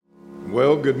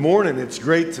Well, good morning. It's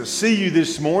great to see you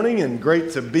this morning and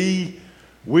great to be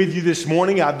with you this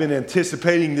morning. I've been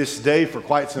anticipating this day for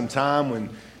quite some time when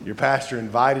your pastor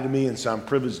invited me, and so I'm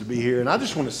privileged to be here. And I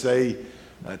just want to say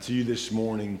to you this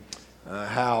morning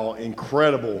how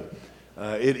incredible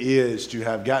it is to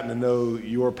have gotten to know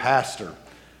your pastor.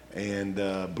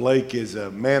 And Blake is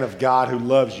a man of God who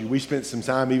loves you. We spent some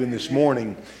time even this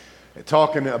morning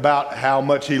talking about how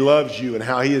much he loves you and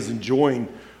how he is enjoying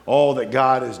all that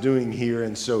God is doing here.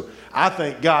 And so I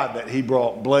thank God that he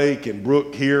brought Blake and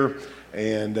Brooke here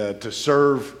and to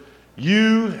serve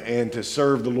you and to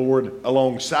serve the Lord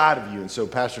alongside of you. And so,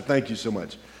 Pastor, thank you so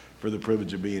much for the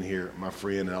privilege of being here, my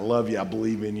friend. And I love you. I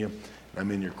believe in you. I'm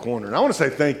in your corner. And I want to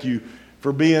say thank you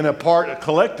for being a part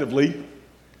collectively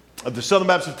of the Southern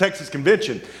Baptist of Texas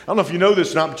Convention. I don't know if you know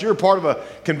this or not, but you're a part of a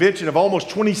convention of almost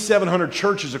 2,700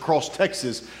 churches across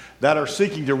Texas that are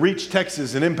seeking to reach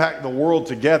Texas and impact the world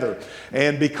together.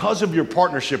 And because of your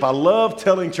partnership, I love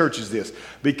telling churches this,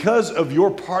 because of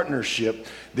your partnership,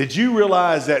 did you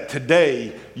realize that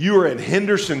today you are in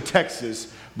Henderson,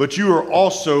 Texas, but you are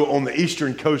also on the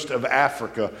eastern coast of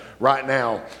Africa right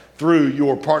now through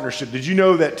your partnership? Did you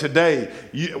know that today,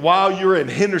 while you're in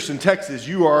Henderson, Texas,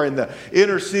 you are in the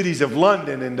inner cities of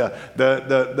London and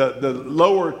the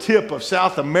lower tip of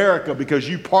South America because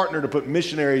you partner to put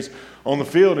missionaries on the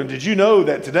field? And did you know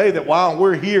that today, that while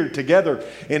we're here together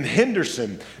in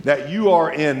Henderson, that you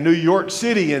are in New York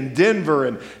City and Denver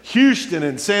and Houston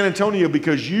and San Antonio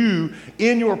because you,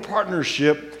 in your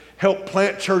partnership, help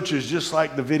plant churches just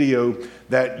like the video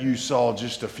that you saw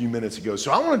just a few minutes ago.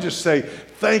 So I want to just say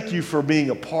thank you for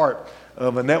being a part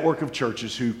of a network of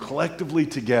churches who collectively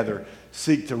together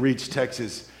seek to reach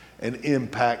Texas and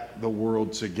impact the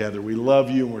world together. We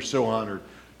love you and we're so honored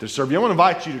to serve you. I want to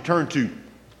invite you to turn to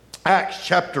Acts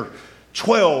chapter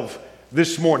 12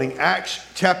 this morning. Acts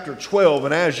chapter 12.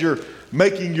 And as you're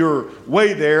making your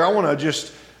way there, I want to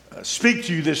just speak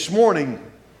to you this morning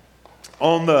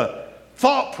on the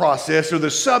thought process or the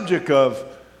subject of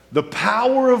the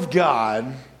power of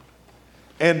God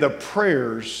and the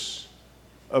prayers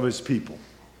of his people.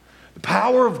 The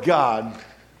power of God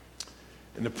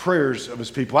and the prayers of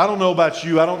his people. I don't know about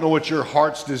you. I don't know what your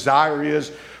heart's desire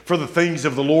is for the things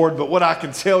of the Lord, but what I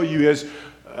can tell you is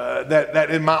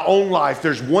that in my own life,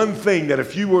 there's one thing that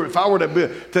if I were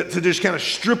to just kind of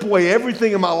strip away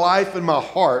everything in my life and my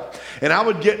heart, and I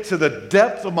would get to the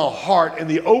depth of my heart and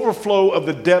the overflow of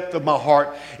the depth of my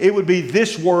heart, it would be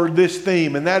this word, this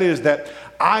theme, and that is that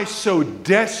I so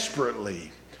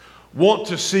desperately want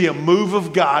to see a move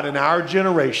of God in our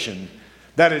generation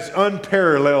that is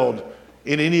unparalleled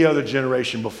in any other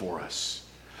generation before us.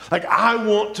 Like, I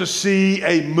want to see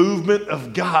a movement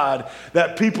of God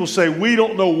that people say, we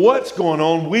don't know what's going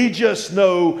on. We just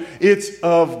know it's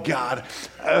of God.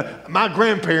 My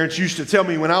grandparents used to tell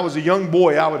me when I was a young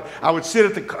boy, I would sit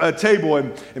at the table,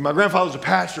 and my grandfather was a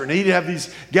pastor, and he'd have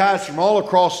these guys from all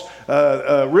across,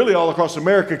 really all across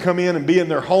America come in and be in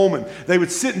their home, and they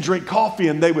would sit and drink coffee,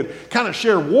 and they would kind of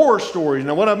share war stories.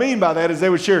 Now, what I mean by that is they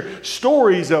would share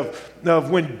stories of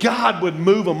when God would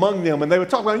move among them, and they would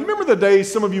talk about, you remember the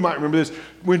days, some of you might remember this,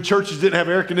 when churches didn't have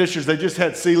air conditioners, they just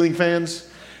had ceiling fans,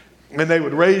 and they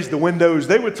would raise the windows.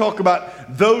 They would talk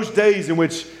about those days in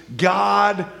which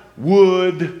God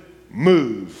would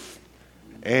move.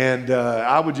 And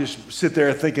I would just sit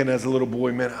there thinking as a little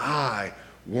boy, man, I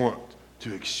want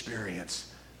to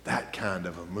experience that kind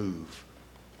of a move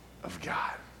of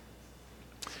God.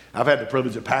 I've had the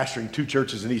privilege of pastoring 2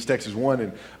 churches in East Texas, one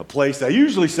in a place I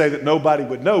usually say that nobody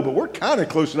would know, but we're kind of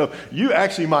close enough. You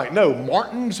actually might know,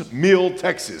 Martins Mill,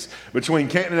 Texas, between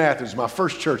Canton and Athens, my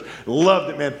first church. Loved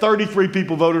it, man. 33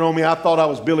 people voted on me. I thought I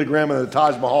was Billy Graham of the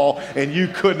Taj Mahal, and you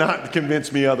could not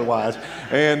convince me otherwise.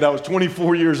 And I was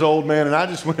 24 years old, man, and I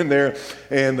just went in there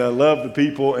and loved the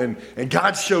people, and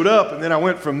God showed up. And then I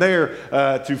went from there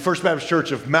to First Baptist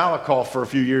Church of Malakoff for a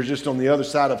few years, just on the other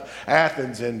side of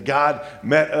Athens, and God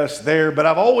met us there. But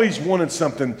I've always wanted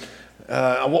something,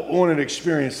 I wanted to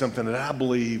experience something that I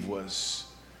believe was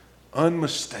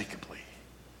unmistakably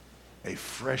a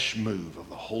fresh move of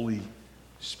the Holy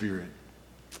Spirit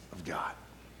of God.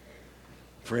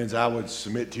 Friends, I would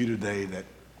submit to you today that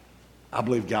I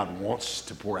believe God wants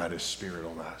to pour out his Spirit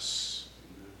on us.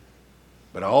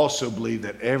 But I also believe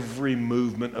that every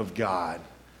movement of God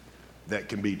that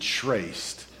can be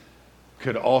traced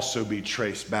could also be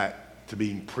traced back to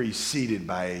being preceded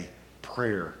by a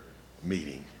prayer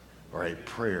meeting or a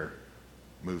prayer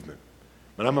movement.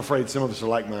 But I'm afraid some of us are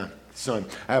like my son.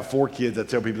 I have 4 kids. I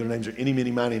tell people their names are any,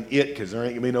 miny, miny, and it, because there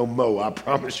ain't gonna be no Mo, I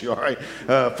promise you, all right?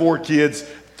 4 kids,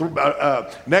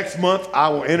 Next month, I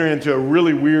will enter into a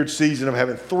really weird season of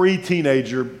having three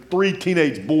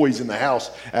teenage boys in the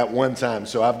house at one time.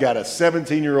 So I've got a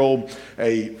 17-year-old,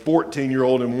 a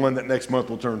 14-year-old, and one that next month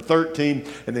will turn 13.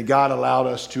 And then God allowed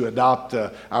us to adopt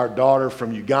our daughter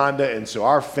from Uganda, and so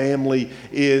our family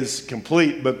is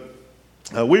complete. But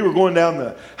we were going down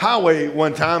the highway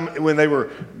one time when they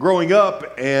were growing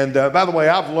up, and by the way,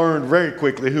 I've learned very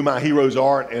quickly who my heroes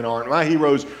are and aren't. My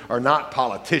heroes are not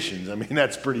politicians. I mean,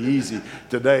 that's pretty easy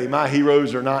today. My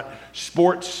heroes are not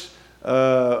sports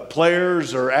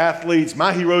players or athletes.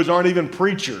 My heroes aren't even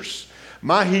preachers.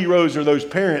 My heroes are those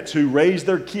parents who raised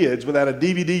their kids without a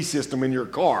DVD system in your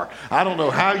car. I don't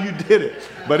know how you did it,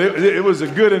 but it was a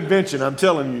good invention, I'm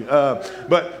telling you.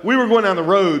 But we were going down the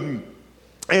road,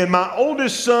 and my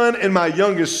oldest son and my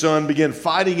youngest son began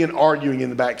fighting and arguing in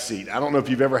the back seat. I don't know if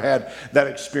you've ever had that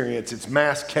experience. It's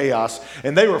mass chaos.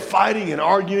 And they were fighting and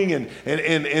arguing, and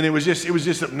it was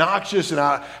just obnoxious. And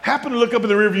I happened to look up in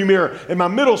the rearview mirror, and my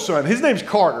middle son, his name's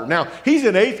Carter. Now, he's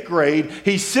in 8th grade.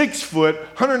 He's 6 foot,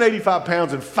 185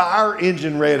 pounds, and fire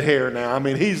engine red hair now. I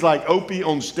mean, he's like Opie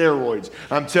on steroids,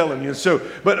 I'm telling you. So,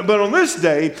 but on this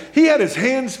day, he had his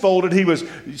hands folded. He was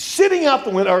sitting out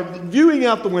the window, or viewing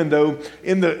out the window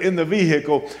in the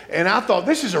vehicle, and I thought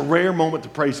this is a rare moment to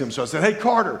praise him. So I said, "Hey,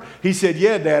 Carter." He said,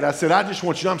 "Yeah, Dad." I said, "I just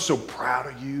want you to know I'm so proud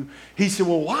of you." He said,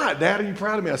 "Well, why, Dad, are you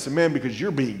proud of me?" I said, "Man, because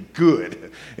you're being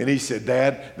good." And he said,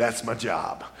 "Dad, that's my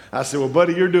job." I said, "Well,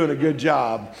 buddy, you're doing a good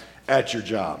job at your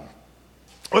job."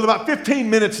 Well, about 15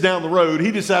 minutes down the road, he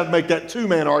decided to make that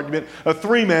 2-man argument a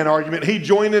 3-man argument. He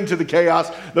joined into the chaos.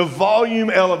 The volume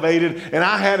elevated, and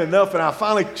I had enough, and I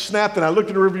finally snapped, and I looked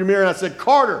in the rearview mirror, and I said,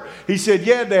 "Carter." He said,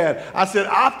 "Yeah, Dad." I said,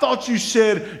 "I thought you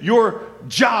said your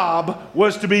job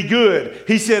was to be good."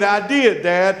 He said, "I did,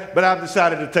 Dad, but I've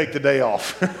decided to take the day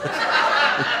off."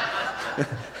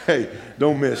 Hey,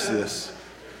 don't miss this.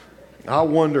 I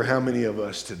wonder how many of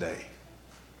us today,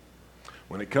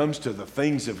 when it comes to the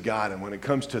things of God and when it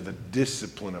comes to the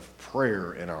discipline of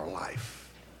prayer in our life,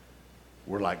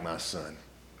 we're like my son.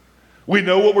 We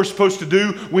know what we're supposed to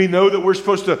do. We know that we're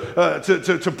supposed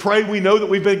to pray. We know that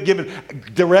we've been given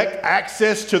direct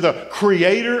access to the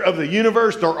creator of the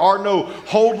universe. There are no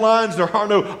hold lines. There are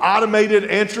no automated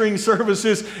answering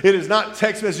services. It is not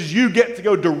text messages. You get to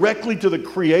go directly to the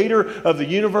creator of the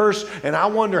universe. And I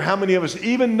wonder how many of us,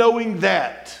 even knowing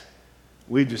that,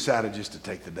 we've decided just to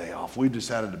take the day off. We've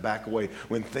decided to back away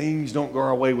when things don't go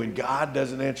our way, when God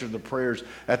doesn't answer the prayers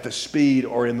at the speed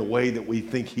or in the way that we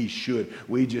think he should.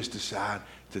 We just decide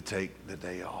to take the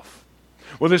day off.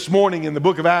 Well, this morning in the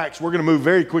book of Acts, we're going to move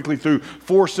very quickly through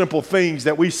 4 simple things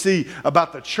that we see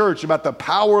about the church, about the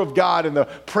power of God and the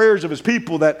prayers of his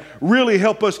people that really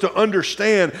help us to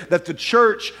understand that the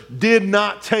church did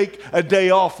not take a day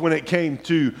off when it came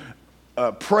to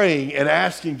praying and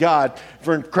asking God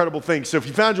for incredible things. So if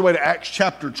you found your way to Acts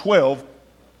chapter 12,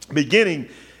 beginning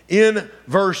in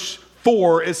verse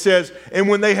 4, it says, "And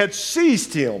when they had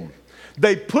seized him,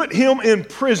 they put him in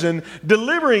prison,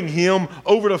 delivering him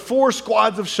over to 4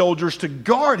 squads of soldiers to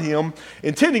guard him,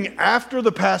 intending after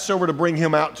the Passover to bring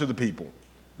him out to the people."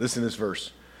 Listen to this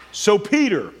verse. "So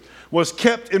Peter was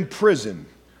kept in prison,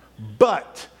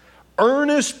 but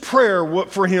earnest prayer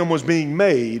for him was being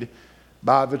made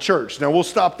by the church." Now we'll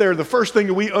stop there. The first thing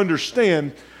that we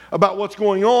understand about what's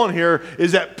going on here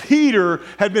is that Peter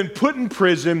had been put in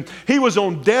prison. He was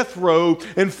on death row.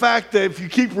 In fact, if you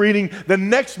keep reading, the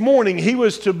next morning he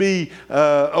was to be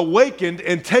awakened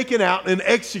and taken out and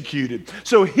executed.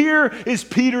 So here is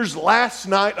Peter's last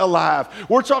night alive.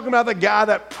 We're talking about the guy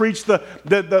that preached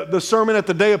the sermon at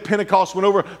the day of Pentecost when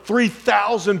over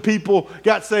 3,000 people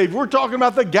got saved. We're talking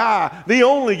about the guy, the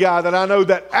only guy that I know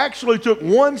that actually took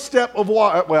one step of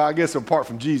water. Well, I guess apart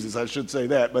from Jesus, I should say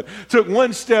that, but took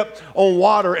one step on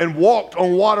water and walked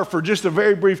on water for just a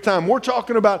very brief time. We're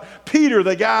talking about Peter,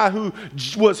 the guy who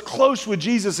was close with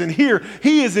Jesus, and here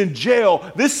he is in jail.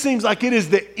 This seems like it is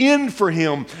the end for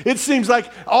him. It seems like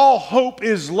all hope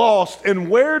is lost. And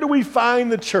where do we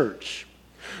find the church?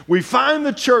 We find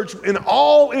the church in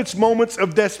all its moments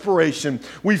of desperation.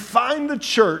 We find the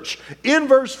church in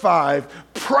verse 5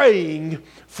 praying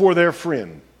for their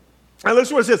friend. Now listen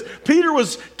to what it says. Peter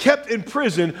was kept in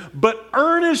prison, but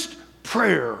earnest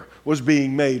prayer was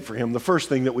being made for him. The first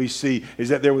thing that we see is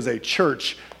that there was a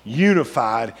church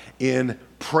unified in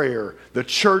prayer. The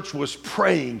church was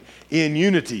praying in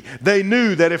unity. They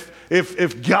knew that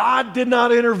if God did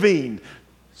not intervene,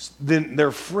 then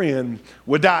their friend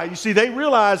would die. You see, they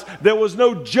realized there was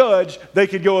no judge they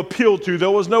could go appeal to. There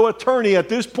was no attorney at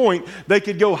this point they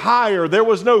could go hire. There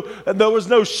was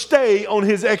no stay on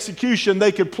his execution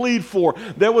they could plead for.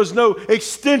 There was no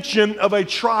extension of a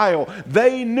trial.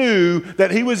 They knew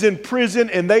that he was in prison,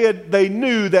 and they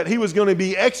knew that he was going to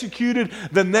be executed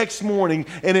the next morning,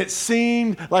 and it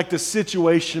seemed like the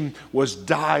situation was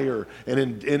dire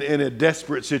and in a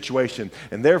desperate situation.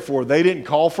 And therefore, they didn't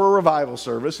call for a revival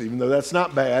service, even though that's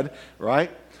not bad, right?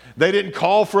 They didn't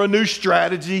call for a new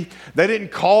strategy. They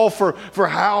didn't call for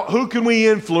who can we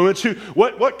influence?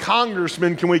 What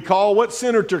congressman can we call? What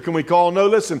senator can we call? No,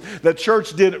 listen, the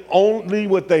church did only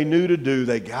what they knew to do.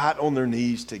 They got on their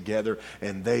knees together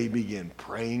and they began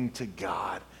praying to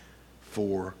God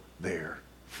for their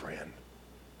friend.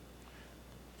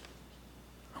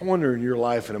 I wonder in your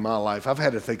life and in my life, I've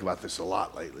had to think about this a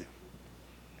lot lately.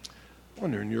 I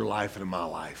wonder in your life and in my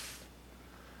life,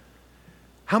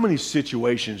 how many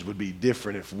situations would be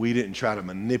different if we didn't try to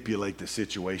manipulate the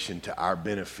situation to our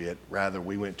benefit, rather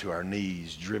we went to our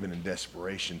knees, driven in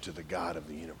desperation to the God of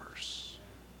the universe?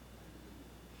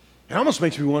 It almost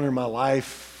makes me wonder in my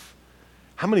life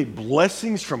how many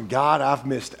blessings from God I've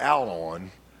missed out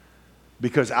on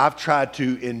because I've tried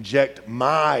to inject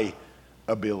my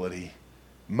ability,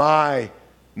 my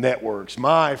networks,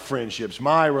 my friendships,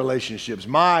 my relationships,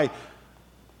 my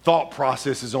thought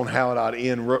processes on how it ought to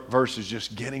end versus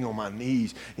just getting on my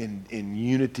knees in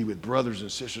unity with brothers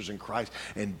and sisters in Christ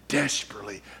and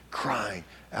desperately crying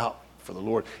out for the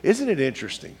Lord. Isn't it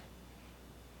interesting?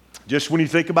 Just when you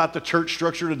think about the church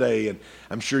structure today, and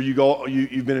I'm sure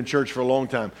you've been in church for a long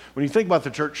time, when you think about the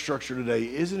church structure today,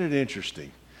 isn't it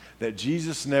interesting that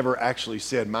Jesus never actually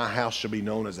said, "My house shall be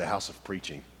known as a house of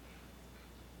preaching"?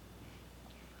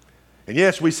 And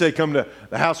yes, we say come to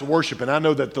the house of worship, and I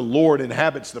know that the Lord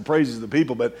inhabits the praises of the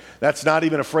people, but that's not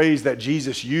even a phrase that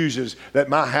Jesus uses, that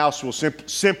my house will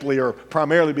simply or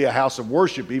primarily be a house of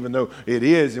worship, even though it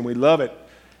is, and we love it.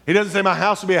 He doesn't say my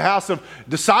house will be a house of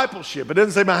discipleship. It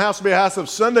doesn't say my house will be a house of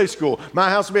Sunday school. My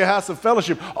house will be a house of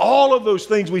fellowship. All of those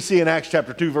things we see in Acts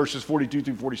chapter 2, verses 42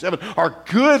 through 47 are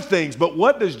good things, but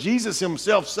what does Jesus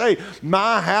himself say?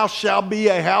 My house shall be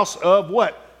a house of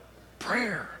what?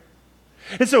 Prayer.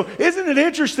 And so isn't it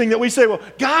interesting that we say, well,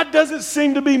 God doesn't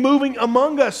seem to be moving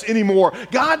among us anymore.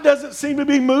 God doesn't seem to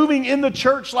be moving in the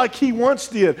church like he once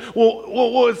did.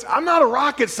 Well, I'm not a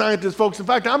rocket scientist, folks. In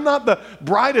fact, I'm not the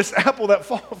brightest apple that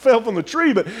fell from the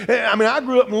tree. But I mean, I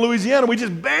grew up in Louisiana. We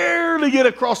just barely get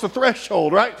across the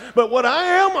threshold, right? But what I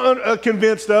am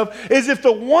convinced of is if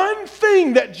the one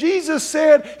thing that Jesus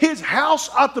said his house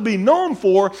ought to be known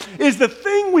for is the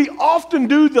thing we often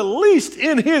do the least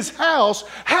in his house,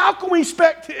 how can we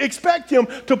expect him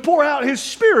to pour out his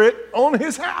Spirit on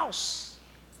his house?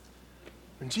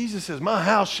 And Jesus says, my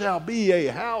house shall be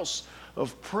a house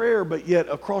of prayer. But yet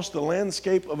across the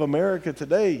landscape of America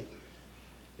today,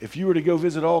 if you were to go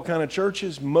visit all kind of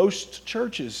churches, most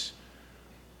churches,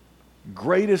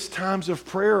 greatest times of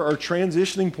prayer are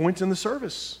transitioning points in the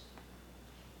service.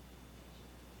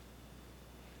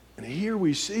 And here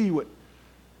we see what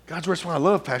God's word. That's why I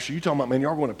love, Pastor, you talking about, man,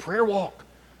 y'all going to prayer walk.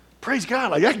 Praise God,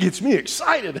 like that gets me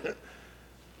excited.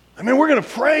 I mean, we're going to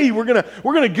pray. We're going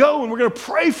to go and we're going to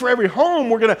pray for every home.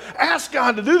 We're going to ask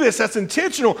God to do this. That's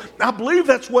intentional. I believe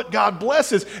that's what God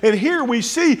blesses. And here we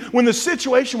see when the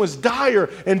situation was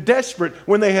dire and desperate,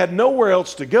 when they had nowhere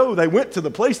else to go, they went to the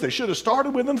place they should have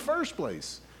started with in the first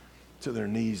place, to their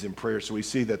knees in prayer. So we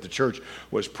see that the church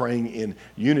was praying in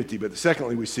unity. But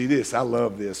secondly, we see this. I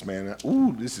love this, man.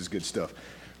 Ooh, this is good stuff.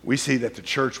 We see that the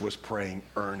church was praying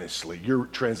earnestly. Your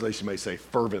translation may say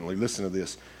fervently. Listen to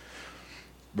this.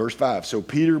 Verse 5. So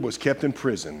Peter was kept in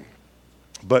prison,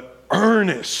 but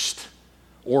earnest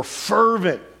or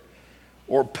fervent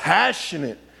or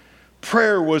passionate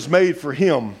prayer was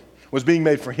being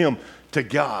made for him to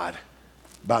God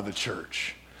by the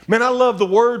church. Man, I love the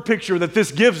word picture that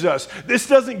this gives us. This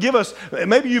doesn't give us,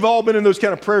 maybe you've all been in those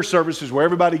kind of prayer services where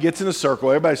everybody gets in a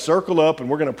circle, everybody circle up, and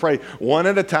we're going to pray one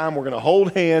at a time. We're going to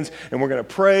hold hands, and we're going to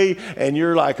pray, and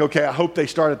you're like, okay, I hope they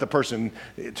start at the person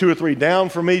 2 or 3 down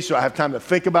for me so I have time to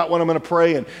think about what I'm going to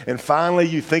pray, and finally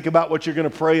you think about what you're going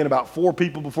to pray, and about 4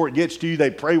 people before it gets to you,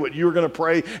 they pray what you were going to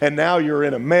pray, and now you're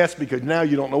in a mess because now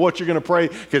you don't know what you're going to pray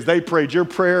because they prayed your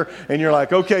prayer, and you're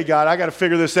like, okay, God, I got to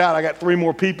figure this out. I got 3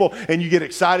 more people, and you get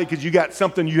excited excited because you got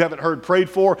something you haven't heard prayed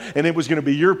for, and it was going to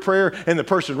be your prayer, and the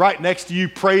person right next to you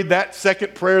prayed that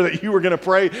second prayer that you were going to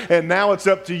pray, and now it's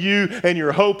up to you, and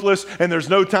you're hopeless, and there's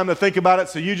no time to think about it,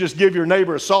 so you just give your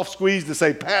neighbor a soft squeeze to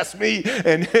say, pass me,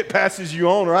 and it passes you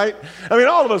on, right? I mean,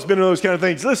 all of us have been in those kind of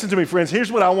things. Listen to me, friends.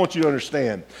 Here's what I want you to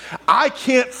understand. I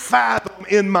can't fathom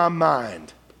in my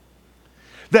mind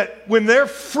that when their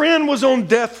friend was on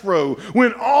death row,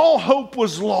 when all hope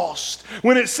was lost,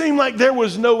 when it seemed like there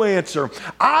was no answer,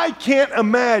 I can't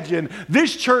imagine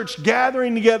this church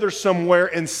gathering together somewhere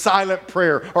in silent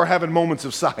prayer or having moments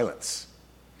of silence.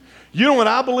 You know what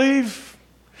I believe?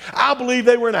 I believe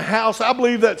they were in a house. I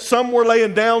believe that some were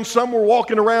laying down, some were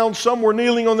walking around, some were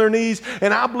kneeling on their knees.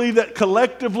 And I believe that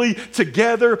collectively,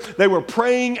 together, they were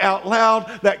praying out loud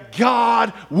that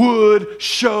God would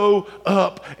show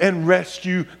up and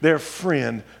rescue their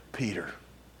friend Peter.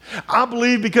 I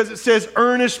believe because it says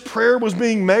earnest prayer was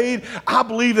being made, I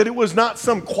believe that it was not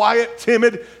some quiet,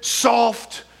 timid,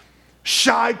 soft,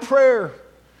 shy prayer.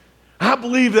 I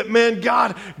believe that, man,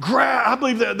 I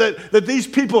believe that these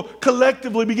people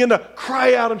collectively begin to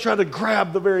cry out and try to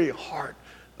grab the very heart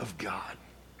of God.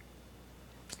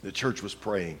 The church was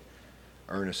praying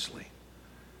earnestly.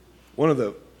 One of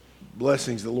the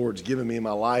blessings the Lord's given me in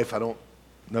my life, I don't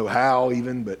know how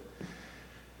even, but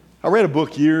I read a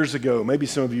book years ago. Maybe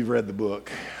some of you have read the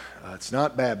book. It's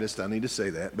not Baptist, I need to say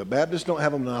that, but Baptists don't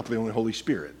have a monopoly on the Holy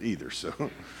Spirit either, so...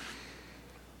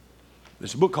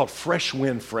 There's a book called Fresh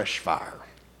Wind, Fresh Fire.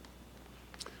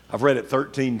 I've read it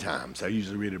 13 times. I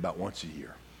usually read it about once a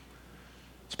year.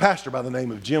 It's a pastor by the name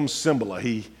of Jim Cymbala.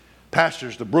 He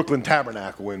pastors the Brooklyn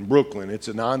Tabernacle in Brooklyn. It's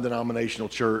a non-denominational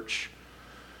church.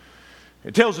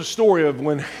 It tells a story of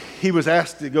when he was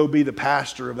asked to go be the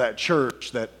pastor of that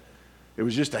church, that it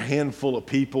was just a handful of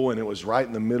people, and it was right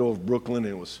in the middle of Brooklyn,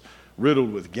 and it was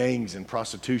riddled with gangs and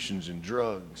prostitutions and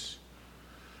drugs.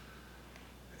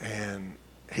 And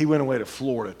he went away to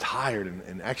Florida tired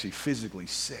and actually physically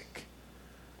sick.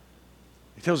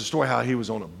 He tells a story how he was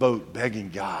on a boat begging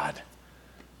God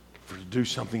to do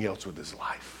something else with his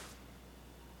life.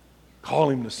 Call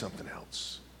him to something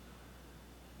else.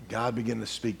 God began to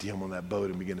speak to him on that boat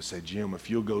and began to say, Jim, if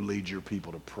you'll go lead your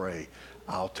people to pray,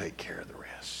 I'll take care of the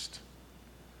rest.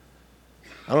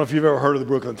 I don't know if you've ever heard of the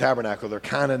Brooklyn Tabernacle. They're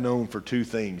kind of known for two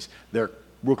things. They're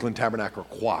Brooklyn Tabernacle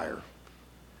Choir.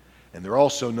 And they're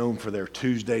also known for their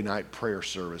Tuesday night prayer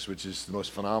service, which is the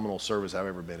most phenomenal service I've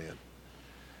ever been in.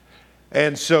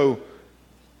 And so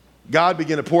God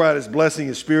began to pour out his blessing,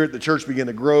 his spirit. The church began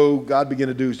to grow. God began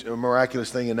to do a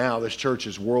miraculous thing. And now this church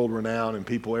is world renowned, and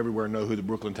people everywhere know who the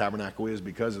Brooklyn Tabernacle is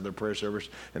because of their prayer service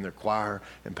and their choir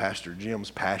and Pastor Jim's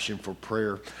passion for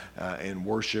prayer and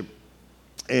worship.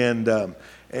 And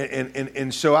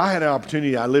so I had an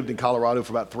opportunity. I lived in Colorado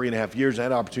for about 3.5 years. I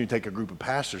had an opportunity to take a group of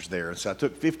pastors there. And so I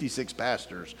took 56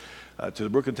 pastors to the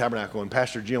Brooklyn Tabernacle. And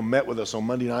Pastor Jim met with us on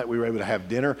Monday night. We were able to have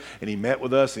dinner. And he met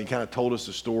with us and he kind of told us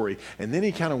the story. And then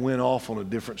he kind of went off on a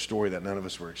different story that none of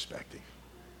us were expecting.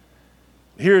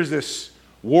 Here's this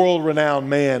world-renowned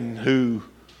man who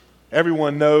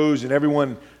everyone knows and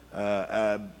everyone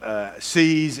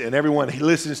sees and everyone he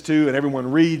listens to and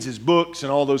everyone reads his books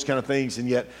and all those kind of things, and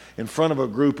yet in front of a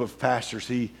group of pastors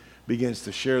he begins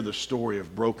to share the story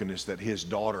of brokenness that his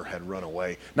daughter had run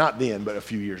away, not then but a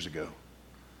few years ago,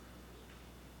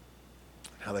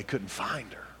 how they couldn't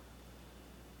find her.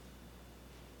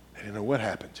 They didn't know what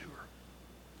happened to her.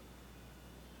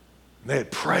 And they had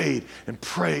prayed and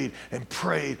prayed and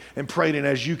prayed and prayed, and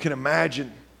as you can imagine,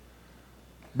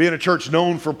 being a church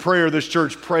known for prayer, this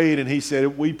church prayed, and he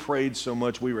said, we prayed so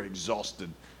much we were exhausted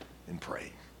in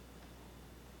praying.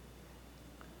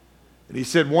 And he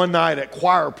said one night at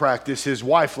choir practice, his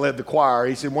wife led the choir.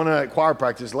 He said one night at choir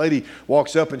practice, a lady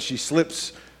walks up and she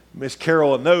slips Miss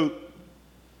Carol a note.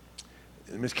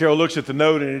 And Miss Carol looks at the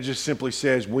note and it just simply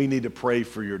says, we need to pray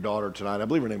for your daughter tonight. I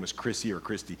believe her name was Chrissy or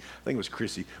Christy. I think it was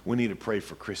Chrissy. We need to pray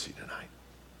for Chrissy tonight.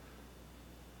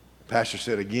 The pastor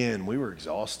said again, we were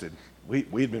exhausted.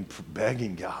 We'd been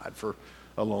begging God for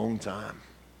a long time.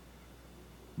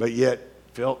 But yet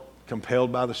felt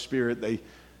compelled by the Spirit.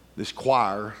 This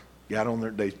choir got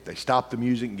on they stopped the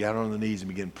music and got on their knees and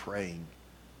began praying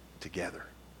together.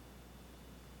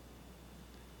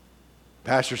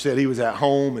 Pastor said he was at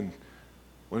home, and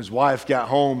when his wife got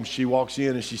home, she walks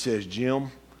in and she says,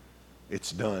 Jim,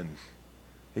 it's done.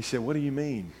 He said, what do you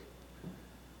mean?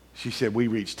 She said, we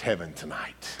reached heaven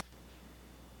tonight.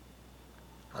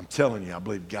 I'm telling you, I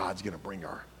believe God's going to bring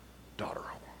our daughter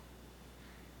home.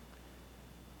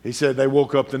 He said they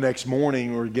woke up the next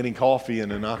morning, were getting coffee,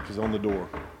 and a knock is on the door.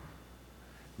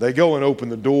 They go and open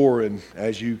the door, and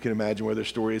as you can imagine where their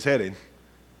story is heading,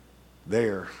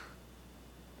 there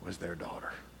was their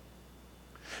daughter.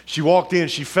 She walked in,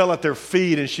 she fell at their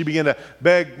feet, and she began to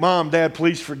beg, Mom, Dad,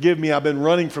 please forgive me. I've been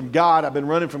running from God.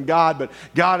 But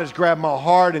God has grabbed my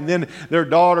heart. And then their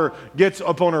daughter gets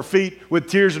up on her feet with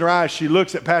tears in her eyes. She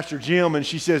looks at Pastor Jim and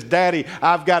she says, Daddy,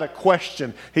 I've got a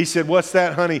question. He said, what's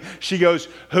that, honey? She goes,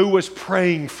 who was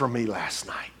praying for me last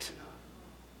night?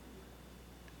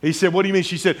 He said, what do you mean?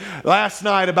 She said, last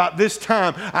night about this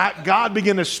time, God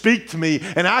began to speak to me,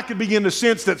 and I could begin to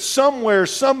sense that somewhere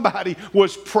somebody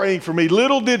was praying for me.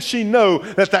 Little did she know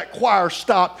that choir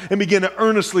stopped and began to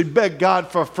earnestly beg God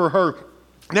for her.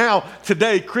 Now,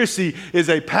 today, Chrissy is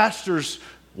a pastor's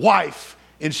wife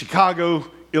in Chicago,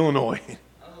 Illinois.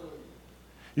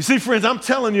 You see, friends, I'm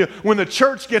telling you, when the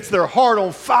church gets their heart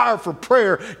on fire for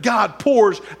prayer, God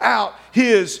pours out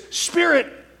His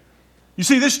Spirit. You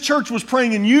see, this church was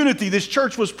praying in unity. This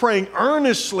church was praying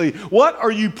earnestly. What are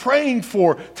you praying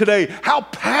for today? How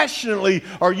passionately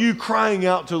are you crying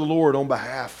out to the Lord on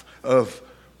behalf of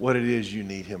what it is you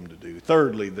need Him to do?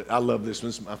 Thirdly, I love this one.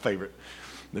 This is my favorite.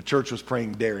 The church was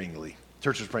praying daringly. The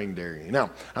church was praying daringly.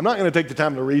 Now, I'm not going to take the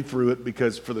time to read through it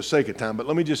because for the sake of time, but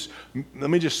let me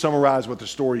just summarize what the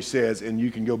story says, and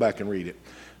you can go back and read it.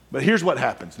 But here's what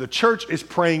happens. The church is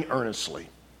praying earnestly.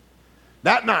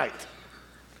 That night,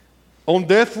 on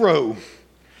death row,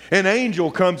 an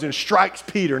angel comes and strikes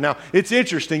Peter. Now, it's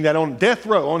interesting that on death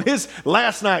row, on his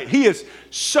last night, he is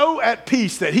so at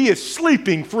peace that he is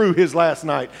sleeping through his last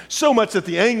night, so much that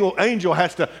the angel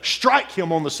has to strike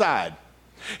him on the side.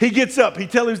 He gets up. He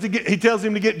tells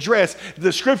him to get dressed.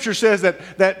 The scripture says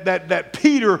that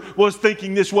Peter was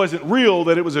thinking this wasn't real,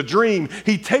 that it was a dream.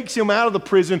 He takes him out of the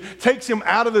prison, takes him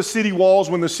out of the city walls.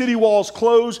 When the city walls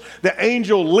close, the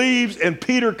angel leaves, and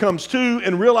Peter comes to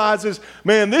and realizes,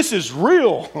 man, this is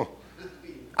real.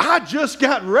 I just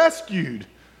got rescued.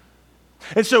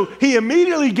 And so he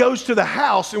immediately goes to the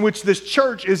house in which this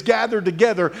church is gathered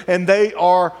together, and they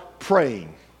are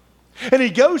praying. And he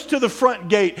goes to the front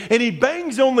gate and he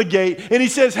bangs on the gate and he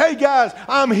says, hey guys,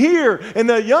 I'm here. And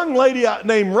the young lady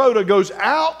named Rhoda goes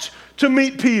out to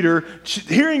meet Peter,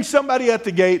 hearing somebody at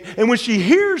the gate. And when she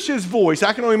hears his voice,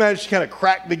 I can only imagine she kind of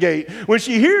cracked the gate. When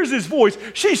she hears his voice,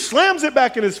 she slams it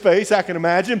back in his face, I can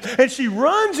imagine. And she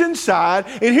runs inside.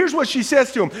 And here's what she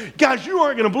says to him. Guys, you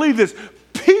aren't going to believe this.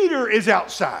 Peter is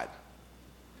outside.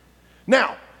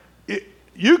 Now,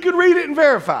 you can read it and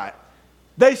verify it.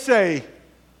 They say,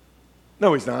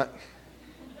 no, he's not.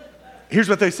 Here's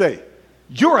what they say.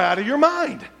 You're out of your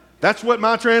mind. That's what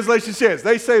my translation says.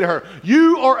 They say to her,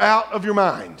 you are out of your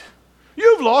mind.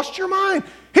 You've lost your mind.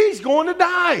 He's going to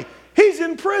die. He's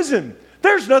in prison.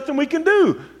 There's nothing we can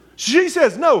do. She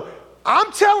says, no,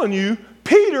 I'm telling you,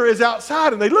 Peter is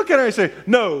outside. And they look at her and say,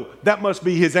 no, that must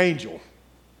be his angel.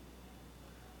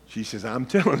 She says, I'm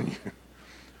telling you,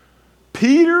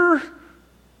 Peter,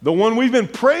 the one we've been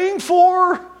praying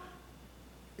for,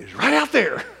 is right out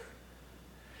there.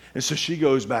 And so she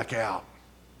goes back out.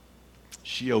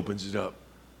 She opens it up.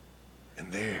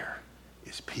 And there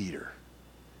is Peter.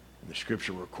 And the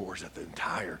scripture records that the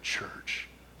entire church,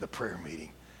 the prayer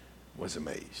meeting, was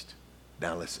amazed.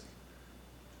 Now listen.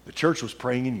 The church was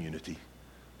praying in unity.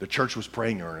 The church was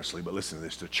praying earnestly. But listen to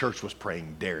this. The church was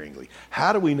praying daringly.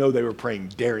 How do we know they were praying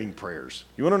daring prayers?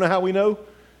 You want to know how we know?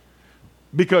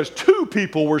 Because two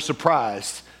people were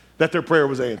surprised that their prayer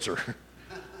was answered.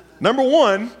 Number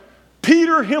one,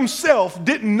 Peter himself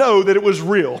didn't know that it was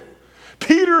real.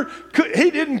 Peter,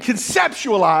 he didn't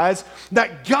conceptualize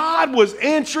that God was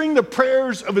answering the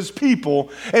prayers of his people.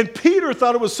 And Peter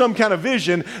thought it was some kind of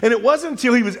vision. And it wasn't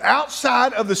until he was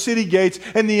outside of the city gates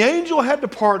and the angel had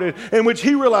departed, in which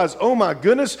he realized, oh my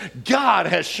goodness, God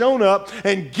has shown up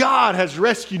and God has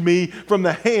rescued me from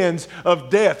the hands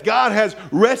of death. God has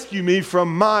rescued me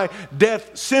from my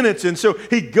death sentence. And so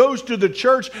he goes to the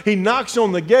church. He knocks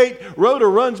on the gate. Rhoda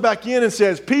runs back in and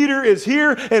says, Peter is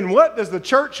here. And what does the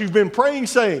church who've been praying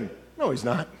saying? No, he's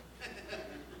not.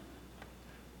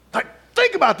 Like,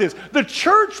 think about this. The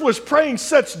church was praying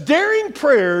such daring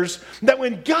prayers that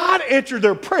when God answered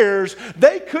their prayers,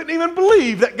 they couldn't even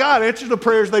believe that God answered the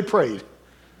prayers they prayed.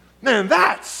 Man,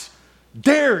 that's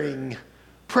daring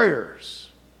prayers.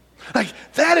 Like,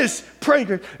 that is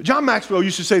praying. John Maxwell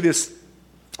used to say this.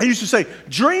 He used to say,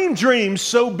 dream dreams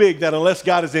so big that unless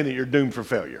God is in it, you're doomed for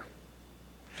failure.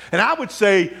 And I would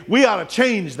say we ought to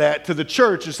change that to the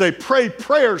church and say, pray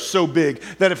prayers so big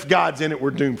that if God's in it,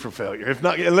 we're doomed for failure. If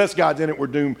not, unless God's in it, we're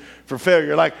doomed for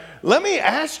failure. Like, let me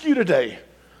ask you today,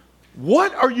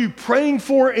 what are you praying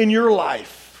for in your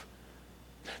life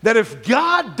that if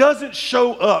God doesn't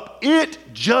show up, it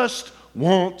just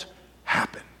won't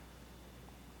happen?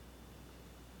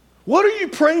 What are you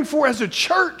praying for as a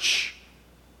church?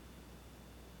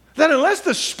 That unless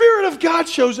the Spirit of God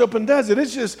shows up and does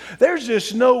it, there's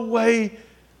just no way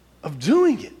of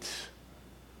doing it.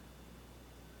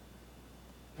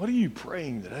 What are you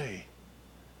praying today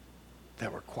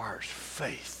that requires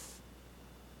faith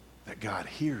that God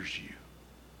hears you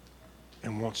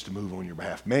and wants to move on your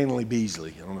behalf? Manly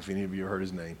Beasley, I don't know if any of you have heard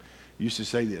his name, used to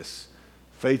say this: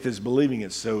 faith is believing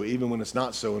it so even when it's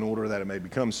not so, in order that it may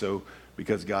become so,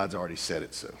 because God's already said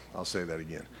it so. I'll say that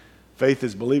again. Faith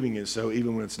is believing it so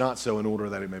even when it's not so, in order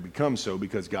that it may become so,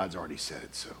 because God's already said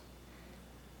it so.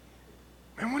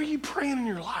 Man, what are you praying in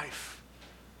your life?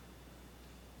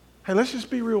 Hey, let's just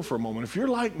be real for a moment. If you're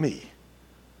like me,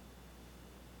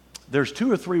 there's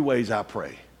 2 or 3 ways I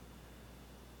pray.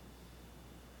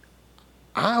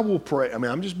 I will pray.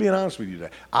 I'm just being honest with you today.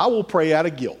 I will pray out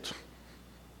of guilt.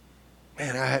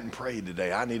 Man, I hadn't prayed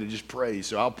today. I need to just pray.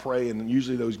 So I'll pray, and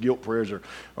usually those guilt prayers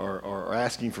are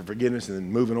asking for forgiveness and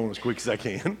then moving on as quick as I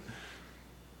can.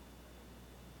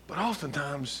 But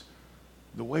oftentimes,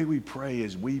 the way we pray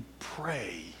is we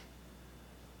pray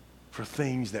for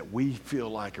things that we feel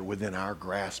like are within our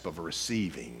grasp of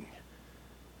receiving,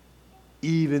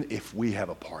 even if we have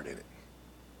a part in it.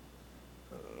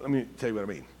 Let me tell you what I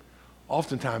mean.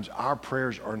 Oftentimes, our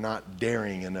prayers are not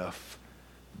daring enough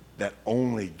that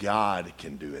only God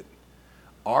can do it.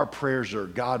 Our prayers are,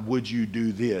 God, would you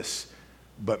do this?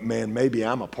 But man, maybe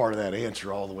I'm a part of that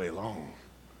answer all the way along.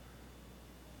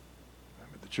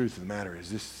 But the truth of the matter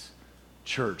is, this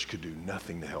church could do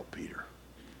nothing to help Peter.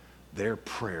 Their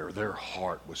prayer, their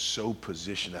heart was so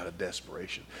positioned out of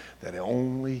desperation that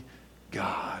only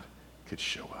God could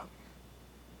show up.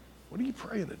 What are you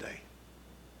praying today?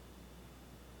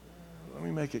 Let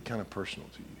me make it kind of personal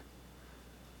to you.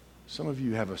 Some of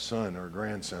you have a son or a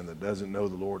grandson that doesn't know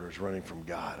the Lord or is running from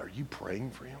God. Are you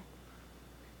praying for him?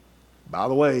 By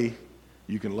the way,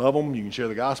 you can love them, you can share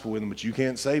the gospel with them, but you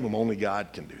can't save them. Only God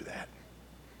can do that.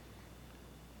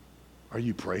 Are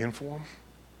you praying for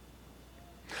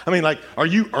them? Are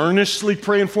you earnestly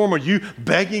praying for them? Are you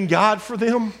begging God for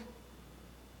them?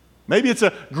 Maybe it's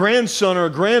a grandson or a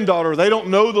granddaughter. They don't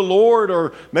know the Lord,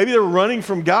 or maybe they're running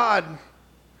from God.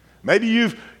 Maybe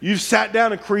you've sat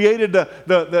down and created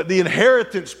the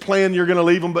inheritance plan you're going to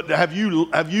leave them, but have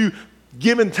you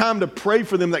given time to pray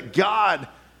for them that God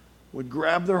would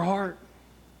grab their heart?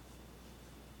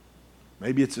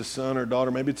 Maybe it's a son or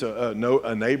daughter. Maybe it's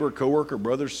a neighbor, coworker,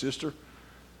 brother, sister,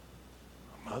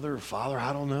 mother, father.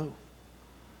 I don't know.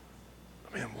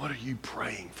 Man, what are you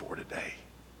praying for today?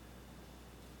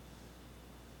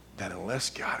 That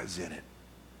unless God is in it,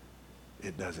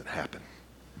 it doesn't happen.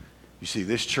 You see,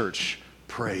 this church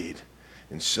prayed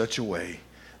in such a way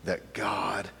that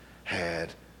God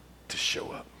had to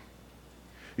show up.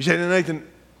 You say, Nathan,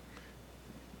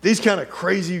 these kind of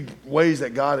crazy ways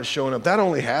that God is showing up, that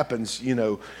only happens,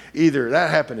 either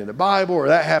that happened in the Bible or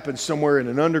that happens somewhere in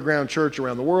an underground church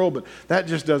around the world, but that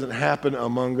just doesn't happen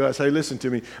among us. Hey, listen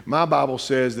to me. My Bible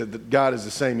says that God is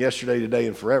the same yesterday, today,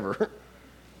 and forever.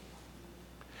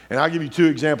 And I'll give you 2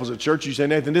 examples of church. You say,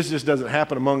 Nathan, this just doesn't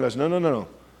happen among us. No.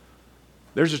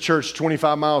 There's a church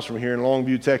 25 miles from here in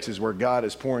Longview, Texas, where God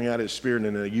is pouring out His Spirit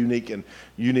in a unique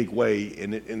way.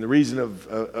 And the reason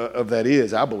of that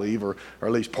is, I believe, or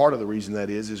at least part of the reason that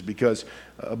is because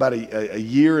about a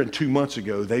year and 2 months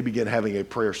ago, they began having a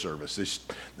prayer service.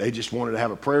 They just wanted to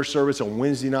have a prayer service on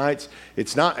Wednesday nights.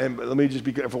 It's not, and let me just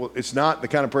be careful, it's not the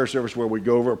kind of prayer service where we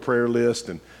go over a prayer list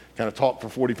and kind of talk for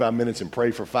 45 minutes and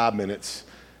pray for 5 minutes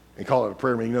and call it a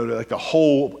prayer meeting. Like the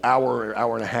whole hour or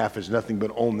hour and a half is nothing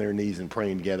but on their knees and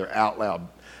praying together out loud,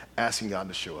 asking God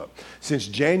to show up. Since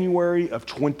January of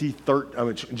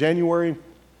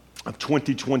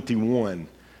 2021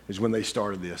 is when they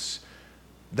started this.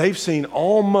 They've seen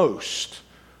almost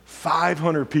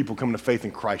 500 people come to faith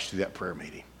in Christ through that prayer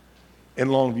meeting in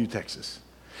Longview, Texas.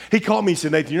 He called me, he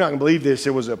said, Nathan, you're not going to believe this.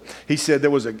 He said there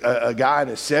was a guy in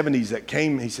his 70s that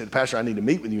came. He said, Pastor, I need to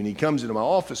meet with you. And he comes into my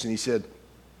office and he said,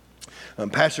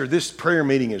 Pastor, this prayer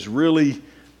meeting has really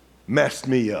messed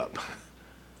me up.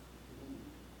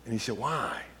 And he said,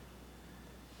 why?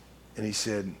 And he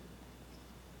said,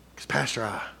 because Pastor,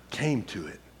 I came to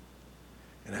it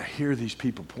and I hear these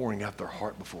people pouring out their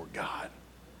heart before God.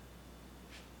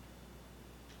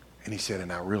 And he said,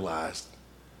 and I realized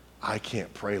I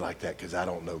can't pray like that because I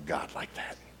don't know God like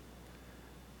that.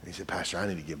 And he said, Pastor, I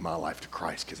need to give my life to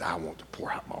Christ because I want to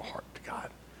pour out my heart to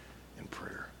God in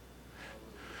prayer.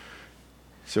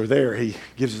 So there, he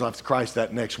gives his life to Christ.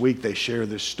 That next week, they share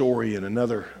this story, and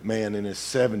another man in his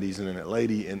 70s and a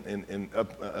lady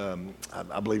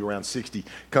I believe around 60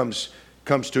 comes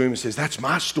comes to him and says, that's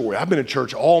my story. I've been in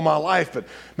church all my life, but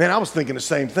man, I was thinking the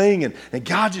same thing. And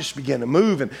God just began to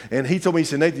move. And he told me, he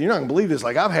said, Nathan, you're not going to believe this.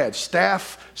 Like, I've had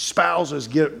staff spouses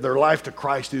give their life to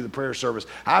Christ through the prayer service.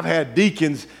 I've had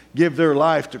deacons give their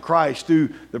life to Christ through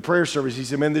the prayer service. He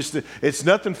said, man, it's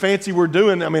nothing fancy we're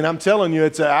doing. I mean, I'm telling you,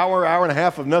 it's an hour and a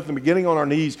half of nothing but getting on our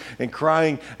knees and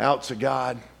crying out to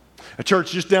God. A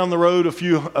church just down the road, a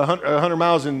 100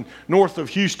 miles north of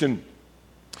Houston,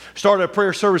 started a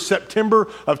prayer service September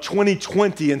of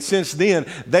 2020, and since then,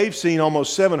 they've seen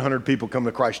almost 700 people come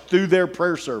to Christ through their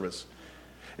prayer service.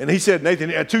 And he said,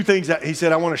 Nathan, two things that he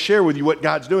said, I want to share with you what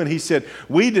God's doing. He said,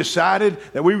 we decided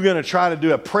that we were going to try to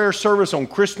do a prayer service on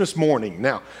Christmas morning.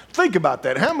 Now, think about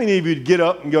that. How many of you would get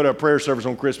up and go to a prayer service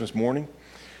on Christmas morning?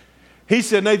 He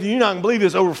said, Nathan, you're not going to believe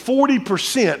this. Over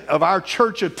 40% of our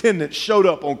church attendants showed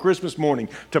up on Christmas morning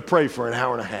to pray for an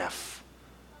hour and a half.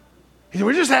 He said,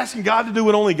 we're just asking God to do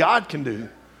what only God can do.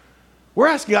 We're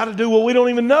asking God to do what we don't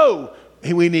even know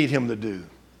we need him to do.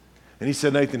 And he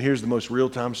said, Nathan, here's the most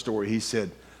real-time story. He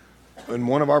said, in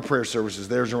one of our prayer services,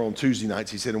 theirs are on Tuesday nights,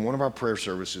 he said, in one of our prayer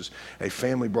services, a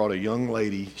family brought a young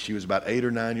lady. She was about 8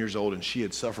 or 9 years old, and she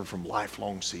had suffered from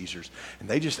lifelong seizures. And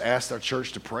they just asked our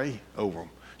church to pray over them,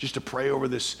 just to pray over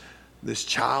this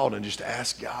child and just to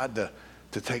ask God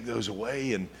to take those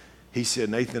away. And he said,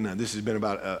 Nathan, this has been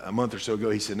about a month or so ago.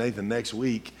 He said, Nathan, next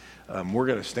week, we're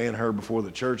going to stand her before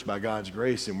the church by God's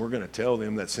grace, and we're going to tell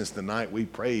them that since the night we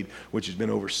prayed, which has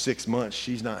been over 6 months,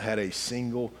 she's not had a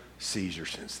single seizure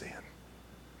since then.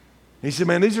 He said,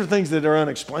 man, these are things that are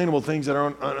unexplainable, things that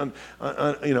are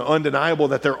undeniable,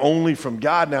 that they're only from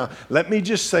God. Now, let me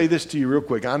just say this to you real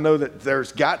quick. I know that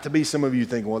there's got to be some of you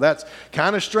thinking, well, that's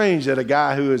kind of strange that a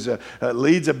guy who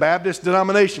leads a Baptist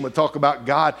denomination would talk about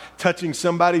God touching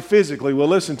somebody physically. Well,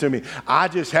 listen to me. I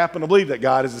just happen to believe that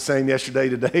God is the same yesterday,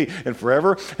 today, and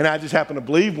forever. And I just happen to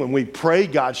believe when we pray,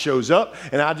 God shows up.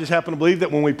 And I just happen to believe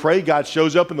that when we pray, God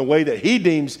shows up in the way that he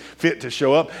deems fit to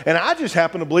show up. And I just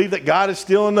happen to believe that God is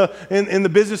still in the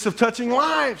business of touching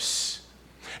lives.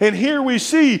 And here we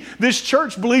see this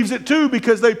church believes it too,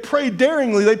 because they prayed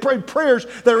daringly. They prayed prayers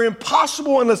that are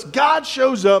impossible unless God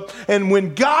shows up. And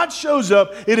when God shows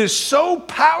up, it is so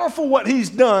powerful what he's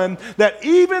done that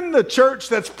even the church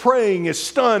that's praying is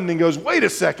stunned and goes, wait a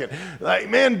second, like,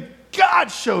 man, God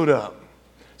showed up.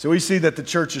 So we see that the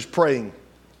church is praying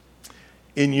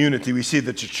in unity. We see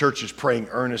that the church is praying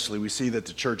earnestly. We see that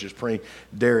the church is praying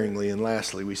daringly. And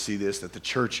lastly, we see this, that the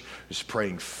church is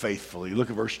praying faithfully. Look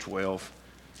at verse 12.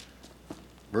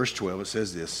 Verse 12, it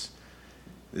says this.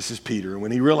 This is Peter. And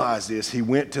when he realized this, he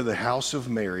went to the house of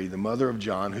Mary, the mother of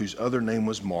John, whose other name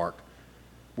was Mark,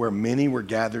 where many were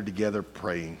gathered together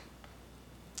praying.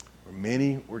 Where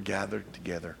many were gathered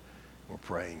together were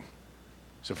praying.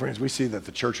 So friends, we see that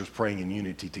the church was praying in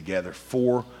unity together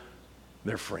for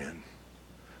their friend.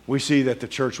 We see that the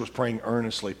church was praying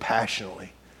earnestly,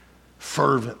 passionately,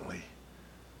 fervently,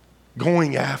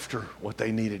 going after what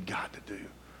they needed God to do.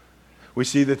 We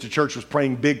see that the church was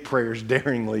praying big prayers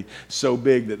daringly, so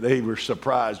big that they were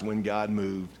surprised when God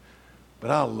moved.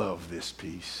 But I love this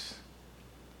piece.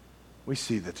 We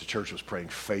see that the church was praying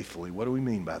faithfully. What do we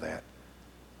mean by that?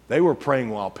 They were praying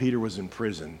while Peter was in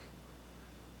prison,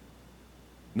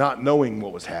 not knowing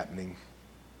what was happening.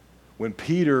 When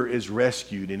Peter is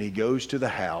rescued and he goes to the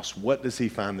house, what does he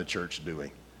find the church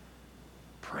doing?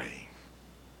 Praying.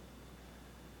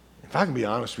 If I can be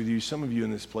honest with you, some of you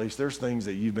in this place, there's things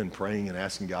that you've been praying and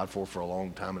asking God for a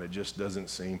long time, and it just doesn't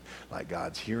seem like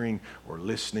God's hearing or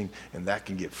listening, and that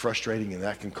can get frustrating, and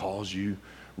that can cause you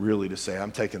really to say,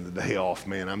 I'm taking the day off,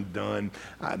 man. I'm done.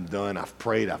 I've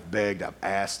prayed, I've begged, I've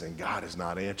asked, and God has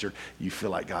not answered. You feel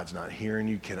like God's not hearing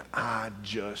you. Can I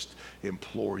just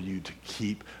implore you to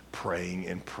keep praying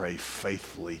and pray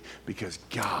faithfully, because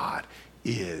God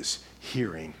is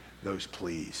hearing those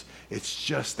pleas. It's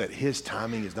just that his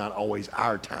timing is not always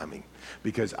our timing,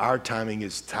 because our timing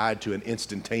is tied to an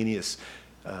instantaneous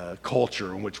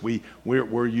culture in which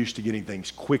we're used to getting things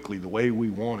quickly, the way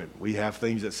we want it. We have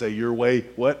things that say your way,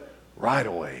 what? Right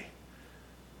away.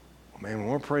 Well, man, when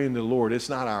we're praying to the Lord, it's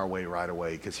not our way right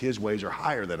away, because his ways are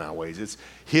higher than our ways. It's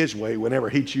his way whenever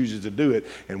he chooses to do it,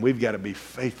 and we've got to be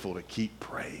faithful to keep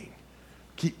praying.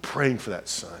 Keep praying for that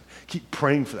son. Keep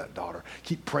praying for that daughter.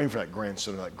 Keep praying for that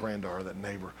grandson or that granddaughter, that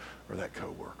neighbor or that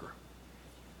coworker.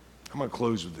 I'm going to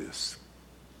close with this.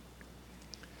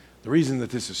 The reason that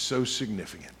this is so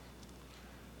significant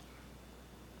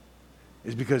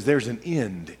is because there's an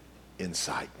end in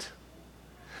sight.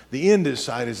 The end in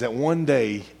sight is that one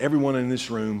day, everyone in this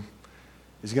room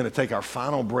is going to take our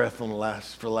final breath for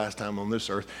the last time on this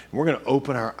earth, and we're going to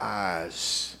open our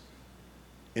eyes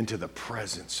into the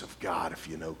presence of God if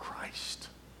you know Christ.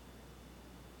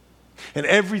 And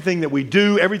everything that we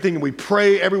do, everything that we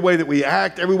pray, every way that we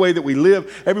act, every way that we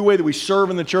live, every way that we serve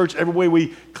in the church, every way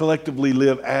we collectively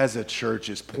live as a church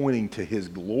is pointing to His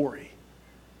glory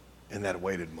in that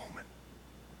awaited moment.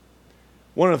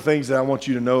 One of the things that I want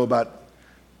you to know about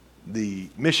the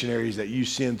missionaries that you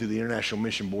send through the International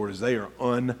Mission Board is they are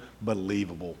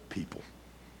unbelievable people.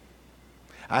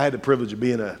 I had the privilege of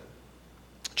being a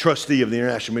trustee of the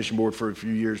International Mission Board for a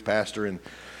few years, Pastor, and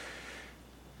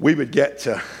we would get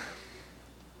to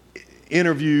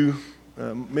interview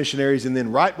missionaries, and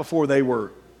then right before they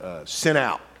were sent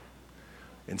out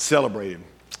and celebrated,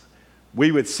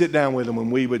 we would sit down with them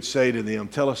and we would say to them,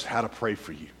 tell us how to pray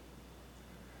for you.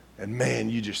 And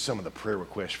man, some of the prayer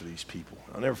requests for these people.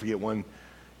 I'll never forget one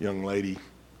young lady.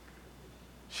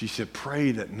 She said,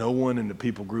 pray that no one in the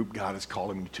people group God is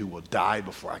calling me to will die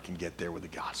before I can get there with the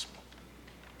gospel.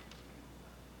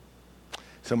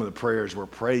 Some of the prayers were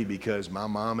prayed because my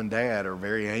mom and dad are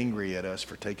very angry at us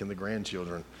for taking the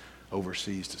grandchildren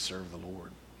overseas to serve the Lord.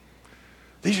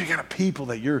 These are the kind of people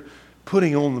that you're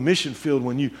putting on the mission field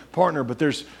when you partner. But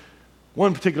there's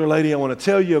one particular lady I want to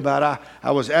tell you about. I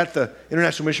was at the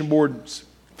International Mission Board's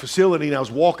facility, and I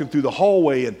was walking through the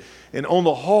hallway, and on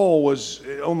the hall was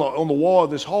on the wall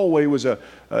of this hallway was a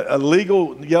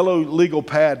yellow legal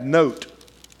pad note.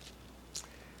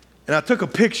 And I took a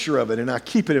picture of it, and I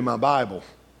keep it in my Bible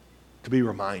to be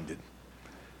reminded.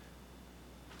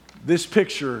 This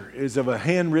picture is of a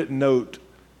handwritten note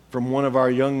from one of our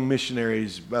young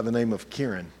missionaries by the name of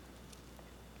Kieran.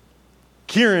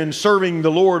 Kieran, serving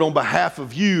the Lord on behalf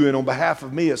of you and on behalf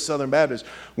of me as Southern Baptists,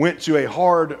 went to a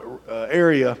hard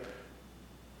area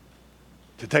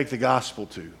to take the gospel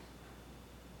to.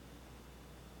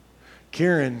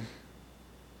 Kieran,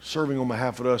 serving on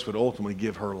behalf of us, would ultimately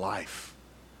give her life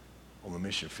on the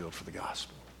mission field for the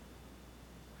gospel.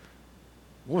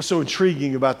 What's so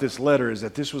intriguing about this letter is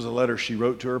that this was a letter she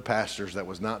wrote to her pastors that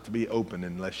was not to be opened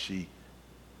unless she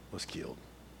was killed.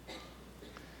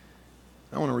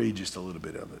 I want to read just a little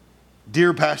bit of it.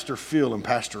 Dear Pastor Phil and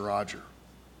Pastor Roger,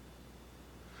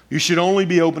 you should only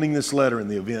be opening this letter in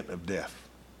the event of death.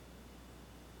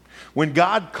 When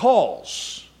God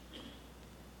calls,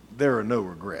 there are no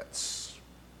regrets.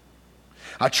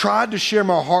 I tried to share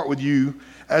my heart with you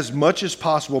as much as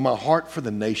possible, my heart for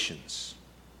the nations.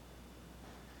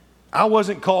 I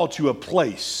wasn't called to a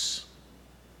place.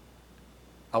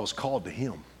 I was called to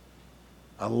Him.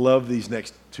 I love these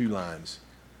next two lines.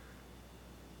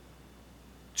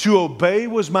 To obey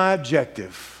was my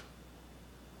objective.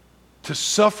 To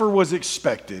suffer was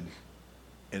expected.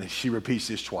 And she repeats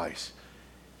this twice.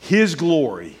 His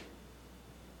glory,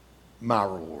 my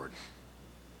reward.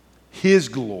 His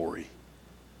glory,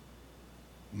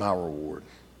 my reward.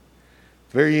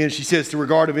 At the very end, she says, to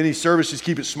regard of any service, just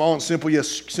keep it small and simple.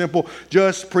 Yes, simple.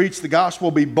 Just preach the gospel.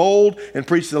 Be bold and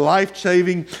preach the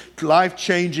life-saving,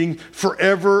 life-changing,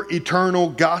 forever, eternal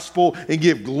gospel, and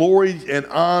give glory and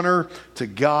honor to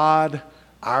God,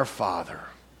 our Father.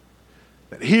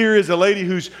 Here is a lady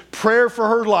whose prayer for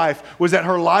her life was that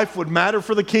her life would matter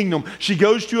for the kingdom. She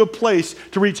goes to a place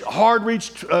to reach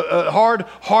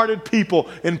hard-hearted people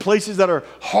in places that are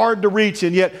hard to reach,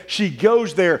 and yet she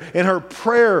goes there, and her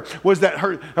prayer was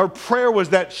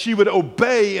that she would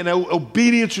obey, and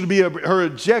obedience would be her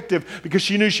objective because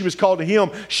she knew she was called to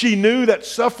Him. She knew that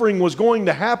suffering was going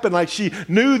to happen. Like, she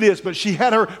knew this, but she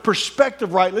had her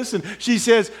perspective right. Listen, she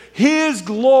says, His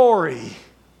glory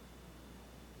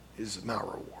is my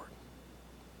reward.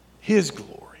 His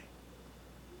glory.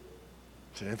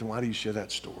 I said, Anthony, why do you share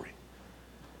that story?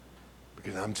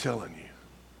 Because I'm telling you,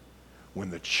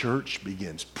 when the church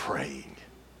begins praying,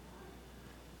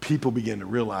 people begin to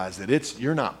realize that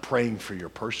you're not praying for your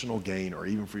personal gain or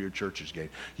even for your church's gain.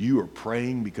 You are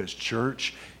praying because,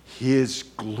 church, His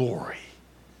glory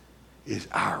is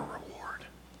our reward.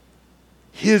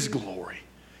 His glory,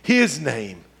 His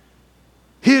name,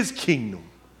 His kingdom.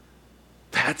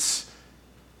 That's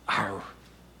our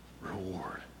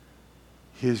reward.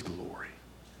 His glory,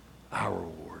 our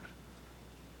reward.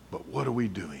 But what are we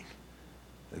doing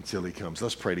until He comes?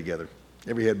 Let's pray together.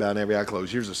 Every head bowed and every eye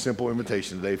closed. Here's a simple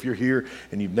invitation today. If you're here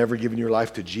and you've never given your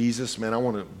life to Jesus, man, I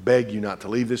want to beg you not to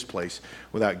leave this place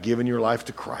without giving your life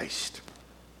to Christ.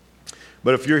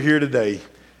 But if you're here today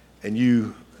and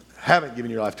you haven't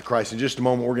given your life to Christ, in just a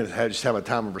moment we're going to just have a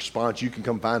time of response. You can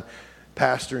come find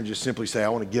Pastor and just simply say, I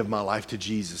want to give my life to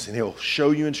Jesus. And he'll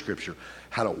show you in Scripture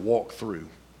how to walk through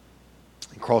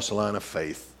and cross the line of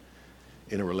faith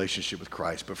in a relationship with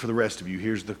Christ. But for the rest of you,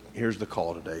 here's the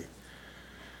call today.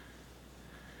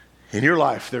 In your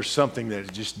life, there's something that is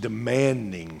just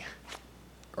demanding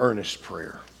earnest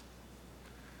prayer.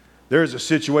 There's a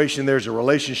situation, there's a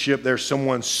relationship, there's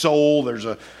someone's soul, there's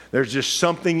just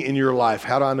something in your life.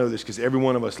 How do I know this? Because every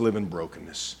one of us live in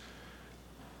brokenness.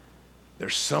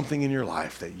 There's something in your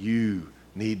life that you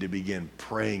need to begin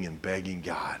praying and begging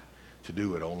God to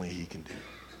do what only He can do.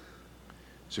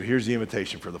 So here's the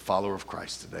invitation for the follower of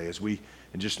Christ today. As we,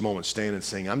 in just a moment, stand and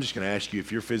sing, I'm just going to ask you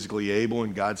if you're physically able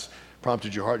and God's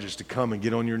prompted your heart just to come and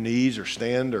get on your knees or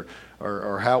stand or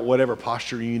how, whatever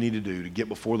posture you need to do to get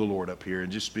before the Lord up here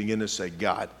and just begin to say,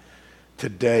 God,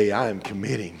 today I am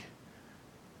committing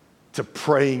to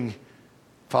praying,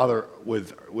 Father,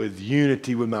 with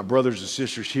unity with my brothers and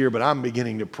sisters here, but I'm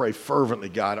beginning to pray fervently,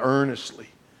 God, earnestly.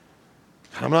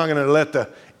 I'm not going to let the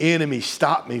enemy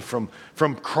stop me from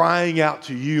crying out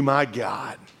to you, my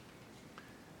God.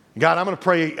 God, I'm going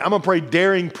to pray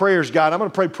daring prayers, God. I'm going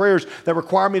to pray prayers that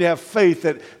require me to have faith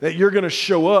that you're going to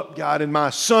show up, God, in my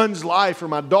son's life or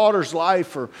my daughter's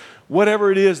life or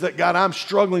whatever it is that, God, I'm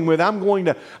struggling with. I'm going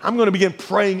to begin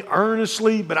praying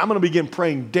earnestly, but I'm going to begin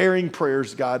praying daring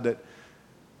prayers, God, that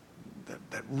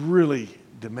really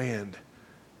demand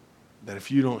that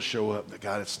if you don't show up, that,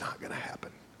 God, it's not going to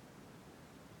happen.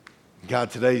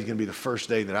 God, today is going to be the first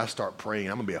day that I start praying.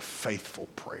 I'm going to be a faithful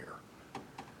prayer.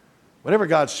 Whatever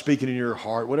God's speaking in your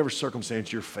heart, whatever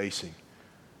circumstance you're facing,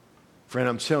 friend,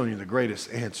 I'm telling you, the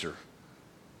greatest answer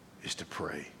is to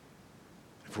pray.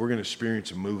 If we're going to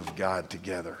experience a move of God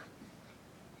together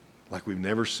like we've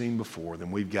never seen before,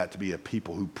 then we've got to be a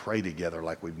people who pray together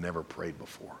like we've never prayed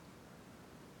before.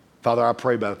 Father, I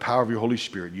pray by the power of your Holy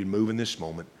Spirit, you'd move in this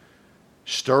moment.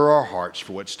 Stir our hearts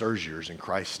for what stirs yours in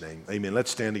Christ's name. Amen.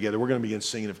 Let's stand together. We're going to begin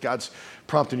singing. If God's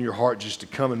prompting your heart just to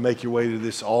come and make your way to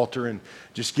this altar and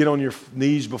just get on your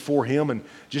knees before Him and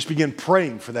just begin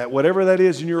praying for that, whatever that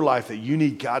is in your life that you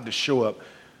need God to show up,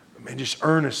 man, just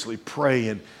earnestly pray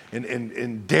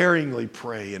and daringly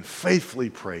pray and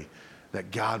faithfully pray that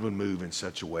God would move in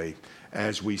such a way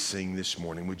as we sing this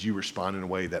morning. Would you respond in a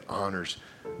way that honors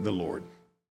the Lord?